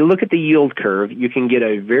 If you look at the yield curve, you can get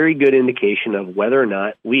a very good indication of whether or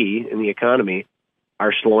not we, in the economy,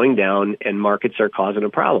 are slowing down and markets are causing a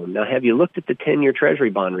problem. Now, have you looked at the 10-year Treasury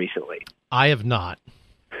bond recently? I have not.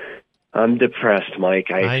 I'm depressed,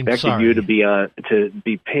 Mike. I expected you to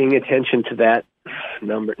be paying attention to that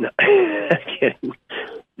number. No, kidding.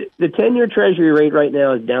 The 10-year Treasury rate right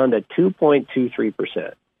now is down to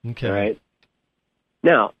 2.23%. Okay. All right.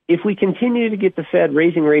 Now, if we continue to get the Fed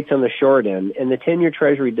raising rates on the short end, and the 10-year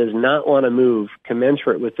Treasury does not want to move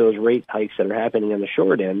commensurate with those rate hikes that are happening on the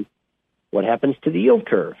short end, what happens to the yield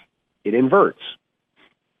curve? It inverts.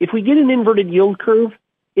 If we get an inverted yield curve,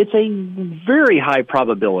 it's a very high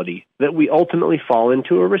probability that we ultimately fall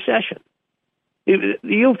into a recession. The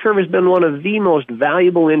yield curve has been one of the most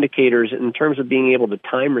valuable indicators in terms of being able to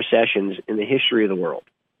time recessions in the history of the world.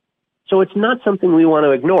 So it's not something we want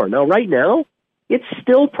to ignore. Now, right now, it's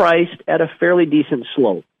still priced at a fairly decent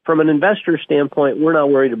slope. From an investor standpoint, we're not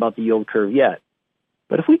worried about the yield curve yet.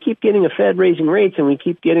 But if we keep getting a Fed raising rates and we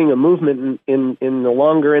keep getting a movement in the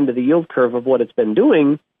longer end of the yield curve of what it's been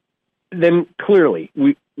doing, then clearly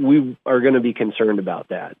we are going to be concerned about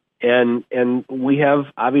that. And we have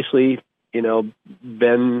obviously,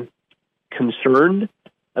 been concerned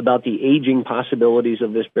about the aging possibilities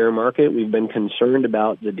of this bear market. We've been concerned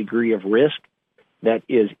about the degree of risk that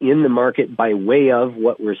is in the market by way of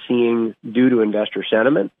what we're seeing due to investor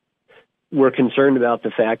sentiment. We're concerned about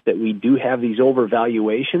the fact that we do have these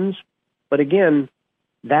overvaluations, but again,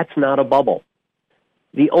 that's not a bubble.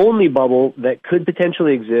 The only bubble that could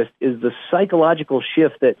potentially exist is the psychological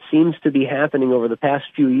shift that seems to be happening over the past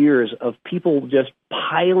few years of people just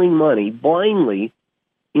piling money blindly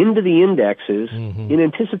into the indexes in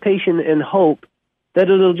anticipation and hope that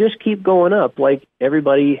it'll just keep going up like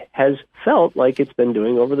everybody has felt like it's been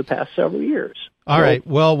doing over the past several years. All right.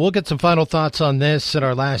 Well, we'll get some final thoughts on this in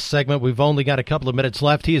our last segment. We've only got a couple of minutes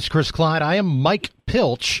left. He is Chris Clyde. I am Mike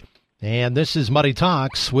Pilch, and this is Money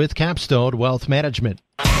Talks with Capstone Wealth Management.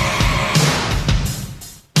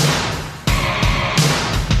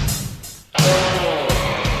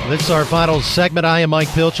 This is our final segment. I am Mike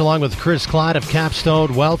Pilch along with Chris Clyde of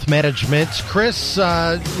Capstone Wealth Management. Chris,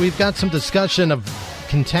 we've got some discussion of,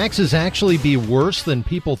 can taxes actually be worse than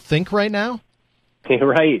people think right now?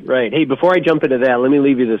 Right. Hey, before I jump into that, let me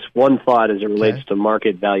leave you this one thought as it relates to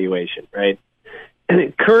market valuation, right?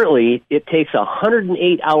 Currently, it takes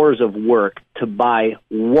 108 hours of work to buy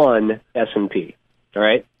one S&P, all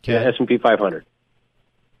right? Okay. The S&P 500.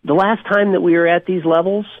 The last time that we were at these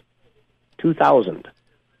levels, 2000.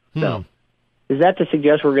 No. Is that to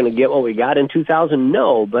suggest we're going to get what we got in 2000?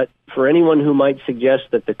 No, but for anyone who might suggest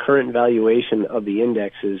that the current valuation of the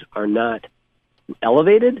indexes are not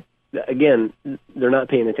elevated, again, they're not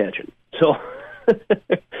paying attention. So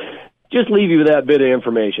just leave you with that bit of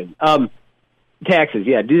information. Taxes,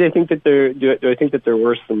 yeah. Do I think that they're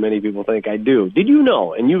worse than many people think? I do. Did you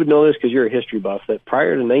know, and you would know this because you're a history buff, that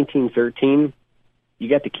prior to 1913, you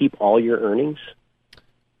got to keep all your earnings?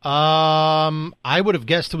 I would have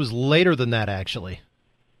guessed it was later than that, actually.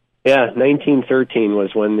 Yeah, 1913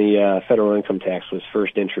 was when the federal income tax was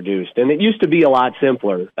first introduced, and it used to be a lot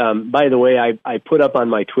simpler. By the way, I put up on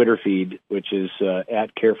my Twitter feed, which is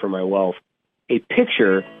at Care for My Wealth, a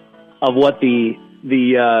picture of what the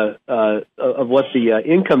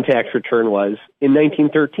income tax return was in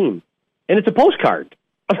 1913, and it's a postcard.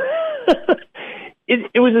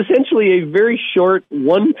 It was essentially a very short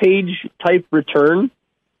one-page type return.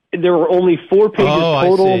 There were only 4 pages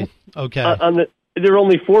total. I see. Okay. There were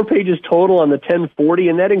only 4 pages total on the 1040,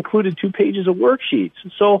 and that included 2 pages of worksheets.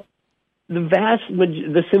 So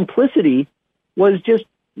the simplicity was just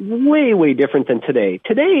way, way different than today.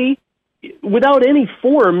 Today, without any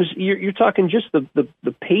forms, you're talking just the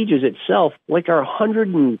pages itself, like are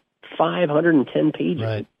 105, 110 pages.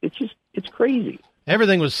 Right. It's crazy.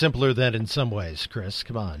 Everything was simpler then in some ways, Chris.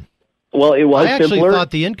 Come on. Well, it was I actually simpler.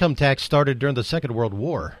 thought the income tax started during the Second World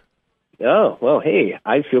War. Oh, well, hey,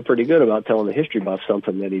 I feel pretty good about telling the history buff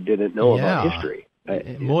something that he didn't know about history.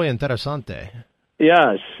 Muy interesante.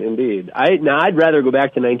 Yes, indeed. I'd rather go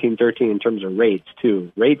back to 1913 in terms of rates,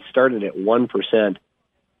 too. Rates started at 1%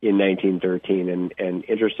 in 1913, and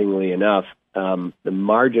interestingly enough, the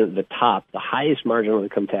margin at the top, the highest marginal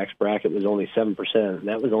income tax bracket was only 7%, and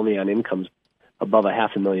that was only on incomes above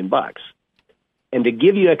 $500,000. And to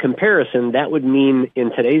give you a comparison, that would mean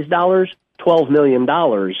in today's dollars, $12 million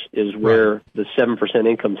is where the 7%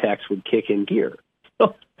 income tax would kick in gear.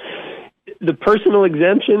 So the personal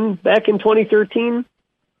exemption back in 2013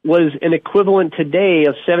 was an equivalent today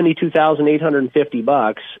of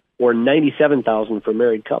 $72,850 or $97,000 for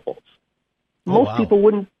married couples. Most people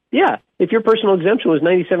wouldn't. Yeah, if your personal exemption was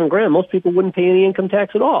 $97,000, most people wouldn't pay any income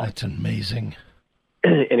tax at all. That's amazing.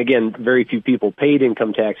 And again, very few people paid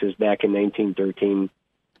income taxes back in 1913.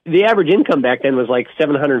 The average income back then was like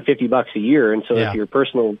 $750 a year, and so if your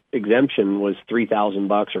personal exemption was $3,000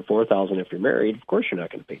 or $4,000 if you're married, of course you're not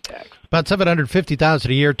going to pay tax. About $750,000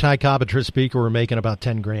 a year. Ty Cobb and Tris Speaker were making about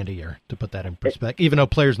 $10,000 a year. To put that in perspective, even though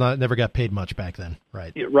players never got paid much back then,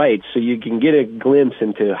 right? Right. So you can get a glimpse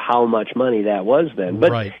into how much money that was then.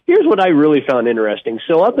 But – here's what I really found interesting.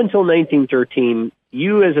 So up until 1913,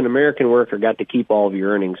 you as an American worker got to keep all of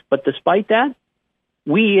your earnings. But despite that,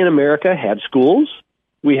 we in America had schools.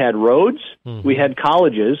 We had roads, we had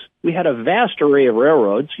colleges, we had a vast array of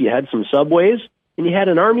railroads, you had some subways, and you had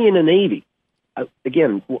an Army and a Navy.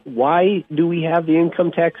 Again, why do we have the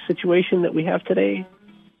income tax situation that we have today?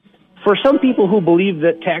 For some people who believe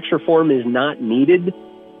that tax reform is not needed,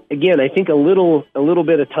 again, I think a little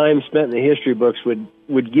bit of time spent in the history books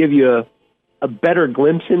would give you a better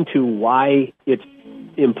glimpse into why it's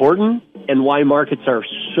important and why markets are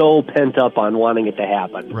so pent up on wanting it to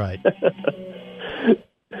happen. Right.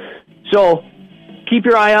 So keep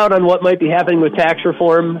your eye out on what might be happening with tax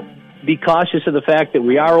reform. Be cautious of the fact that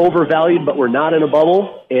we are overvalued, but we're not in a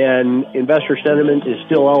bubble, and investor sentiment is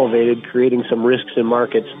still elevated, creating some risks in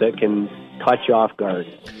markets that can catch you off guard.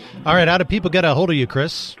 All right, how do people get a hold of you,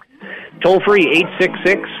 Chris? Toll free,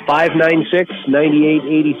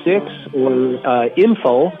 866-596-9886, or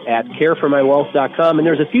info@careformywealth.com. And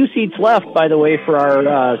there's a few seats left, by the way, for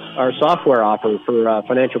our software offer for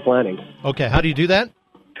financial planning. Okay, how do you do that?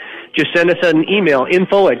 Just send us an email,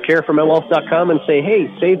 info@careformywealth.com, and say, hey,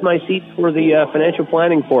 save my seat for the financial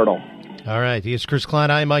planning portal. All right. He's Chris Klein.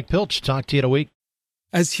 I'm Mike Pilch. Talk to you in a week.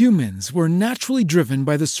 As humans, we're naturally driven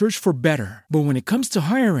by the search for better. But when it comes to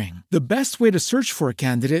hiring, the best way to search for a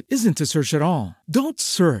candidate isn't to search at all. Don't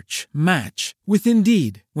search, match with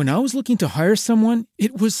Indeed. When I was looking to hire someone,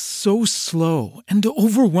 it was so slow and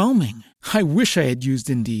overwhelming. I wish I had used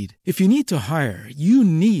Indeed. If you need to hire, you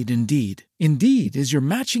need Indeed. Indeed is your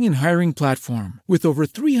matching and hiring platform with over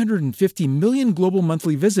 350 million global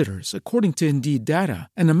monthly visitors, according to Indeed data,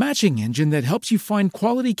 and a matching engine that helps you find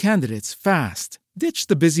quality candidates fast. Ditch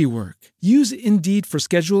the busy work. Use Indeed for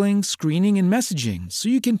scheduling, screening, and messaging so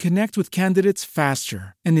you can connect with candidates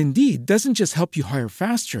faster. And Indeed doesn't just help you hire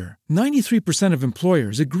faster. 93% of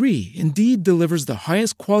employers agree Indeed delivers the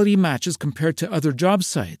highest quality matches compared to other job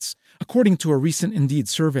sites. according to a recent Indeed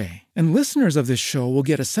survey. And listeners of this show will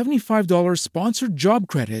get a $75 sponsored job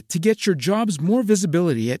credit to get your jobs more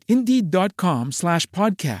visibility at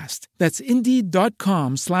Indeed.com/podcast. That's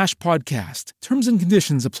Indeed.com/podcast. Terms and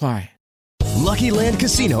conditions apply. Lucky Land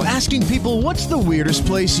Casino, asking people, what's the weirdest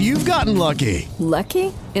place you've gotten lucky?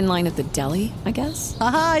 Lucky? In line at the deli, I guess?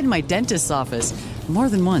 Aha, in my dentist's office. More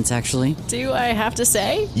than once, actually. Do I have to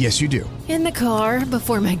say? Yes, you do. In the car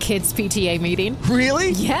before my kids' PTA meeting.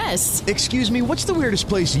 Really? Yes. Excuse me, what's the weirdest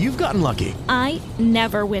place you've gotten lucky? I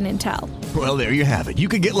never win and tell. Well, there you have it. You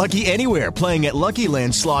can get lucky anywhere, playing at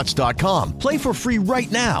LuckyLandSlots.com. Play for free right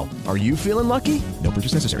now. Are you feeling lucky? No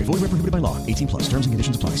purchase necessary. Void where prohibited by law. 18+. Terms and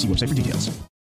conditions apply. See website for details.